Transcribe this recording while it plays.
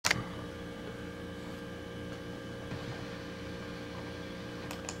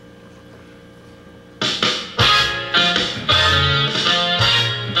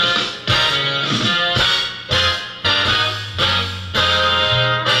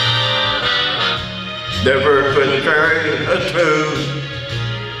never could carry a tune,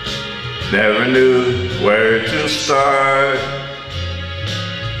 never knew where to start.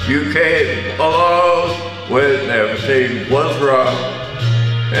 You came along when everything was wrong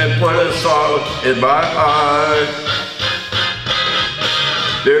and put a song in my heart.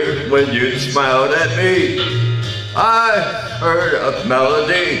 Dear, when you smiled at me, I heard a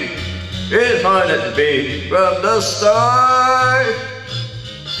melody. It haunted me from the start.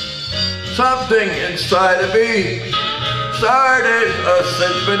 Something inside of me started a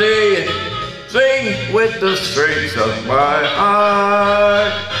symphony. Sing with the strings of my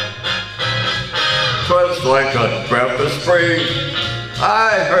heart. 'Twas like a breath of spring.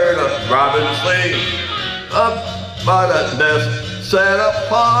 I heard a robin sing about a nest set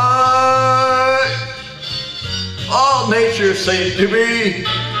apart. All nature seemed to be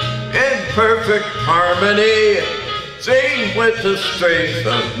in perfect harmony. Sing with the strings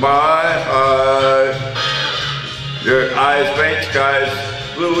of my heart. Your eyes made skies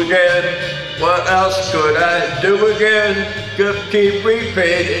blue again. What else could I do again? Could keep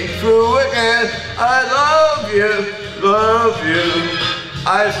repeating through again. I love you, love you.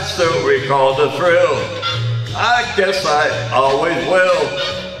 I still recall the thrill. I guess I always will.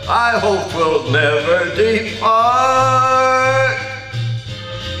 I hope we'll never depart.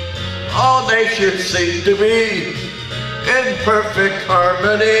 All nature seemed to be in perfect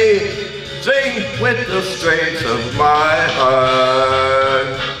harmony. Sing with the strings of my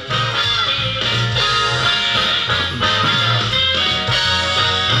heart.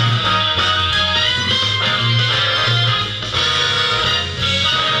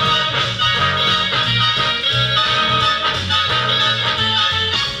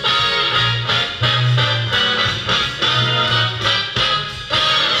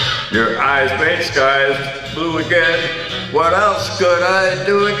 Your eyes made skies blue again. What else could I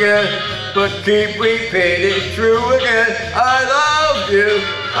do again but keep repeating through again? I love you,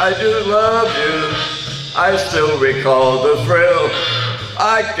 I do love you. I still recall the thrill.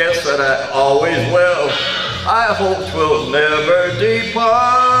 I guess that I always will. I hope we'll never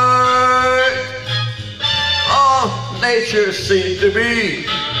depart. All nature seemed to be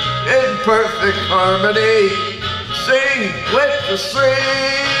in perfect harmony. Sing with the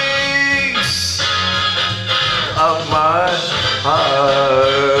strings